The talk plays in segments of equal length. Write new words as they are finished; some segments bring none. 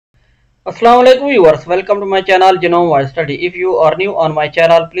Assalamu alaikum viewers, welcome to my channel Genome Voice Study. If you are new on my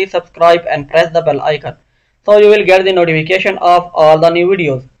channel, please subscribe and press the bell icon so you will get the notification of all the new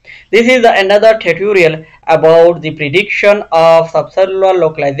videos. This is another tutorial about the prediction of subcellular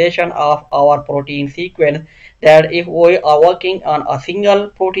localization of our protein sequence, that if we are working on a single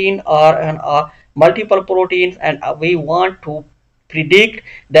protein or on a multiple proteins and we want to predict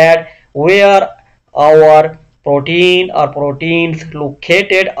that where our protein or proteins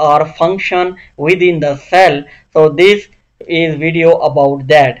located or function within the cell. So this is video about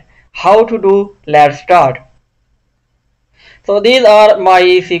that. How to do? Let's start. So these are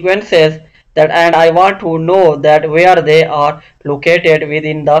my sequences that, and I want to know that where they are located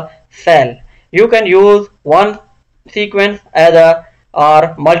within the cell. You can use one sequence as a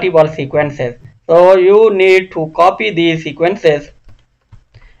or multiple sequences. So you need to copy these sequences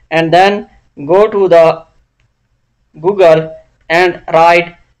and then go to the Google and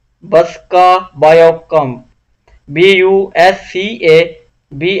write BUSCA biocomp, BUSCA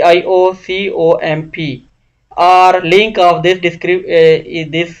BIOCOMP, or link of this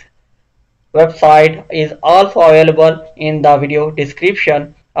website is also available in the video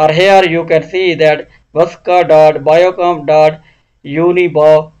description, or here you can see that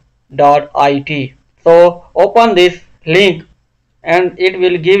busca.biocomp.unibo.it. So open this link and it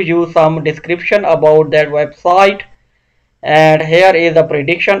will give you some description about that website. And here is the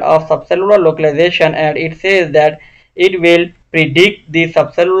prediction of subcellular localization, and it says that it will predict the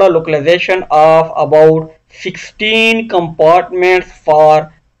subcellular localization of about 16 compartments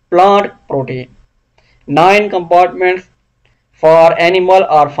for plant protein, 9 compartments for animal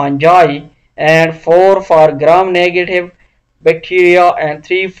or fungi, and 4 for gram-negative bacteria and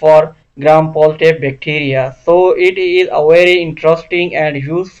 3 for gram-positive bacteria. So it is a very interesting and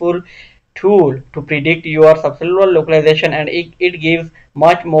useful tool to predict your subcellular localization, and it gives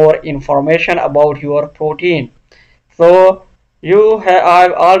much more information about your protein. So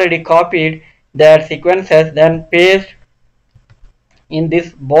I've already copied that sequences, then paste in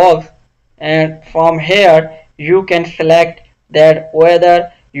this box, and from here you can select that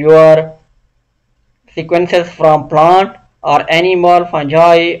whether your sequences from plant or animal,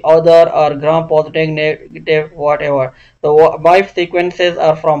 fungi, other or gram positive, negative, whatever. So my sequences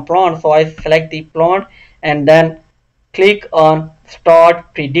are from plant, so I select the plant and then click on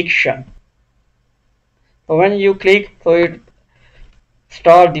start prediction. So when you click, so it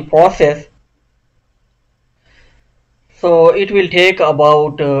start the process. So it will take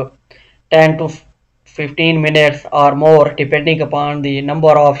about 10 to 15 minutes or more depending upon the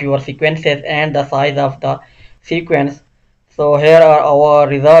number of your sequences and the size of the sequence. So here are our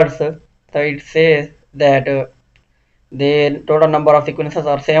results. So it says that the total number of sequences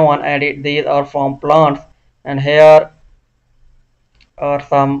are 7, and these are from plants, and here are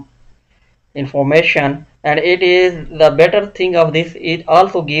some information. And it is the better thing of this, it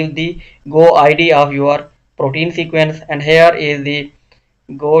also gives the go id of your protein sequence, and here is the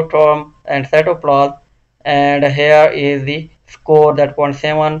go term and cytoplasm, and here is the score, that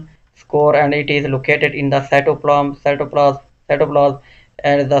 0.7 score, and it is located in the cytoplasm,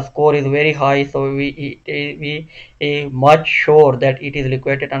 and the score is very high. So we are much sure that it is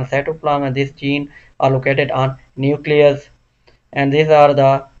located on cytoplasm, and this gene are located on nucleus, and these are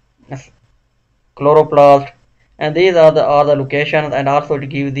the chloroplast, and these are the locations, and also it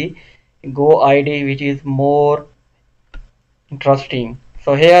gives the go id, which is more interesting.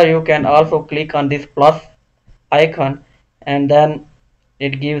 So here you can also click on this plus icon, and then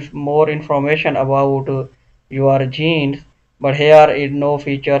it gives more information about your genes, but here is no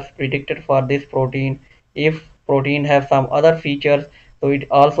features predicted for this protein. If protein have some other features, so it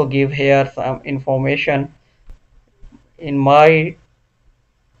also give here some information. In my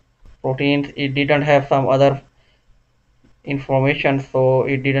proteins it didn't have some other information, so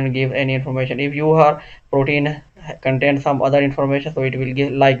it didn't give any information. If your protein contains some other information, so it will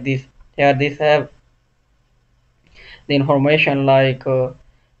give like this. Here this have the information like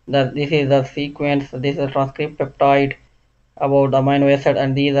that this is the sequence, this is a transcript peptide about the amino acid,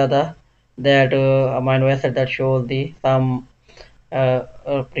 and these are the that amino acid that shows the some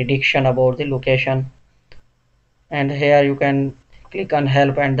prediction about the location. And here you can click on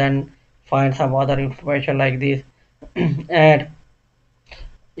help and then find some other information like this. And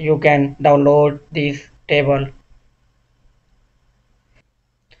you can download this table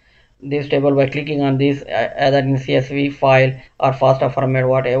by clicking on this either in CSV file or FASTA format,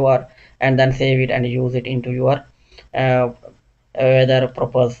 whatever, and then save it and use it into your whether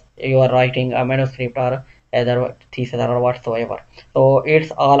purpose you are writing a manuscript or either thesis or whatsoever. So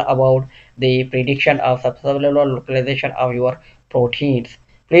it's all about the prediction of subcellular localization of your proteins.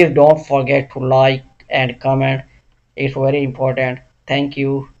 Please don't forget to like and comment. It's very important. Thank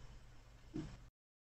you.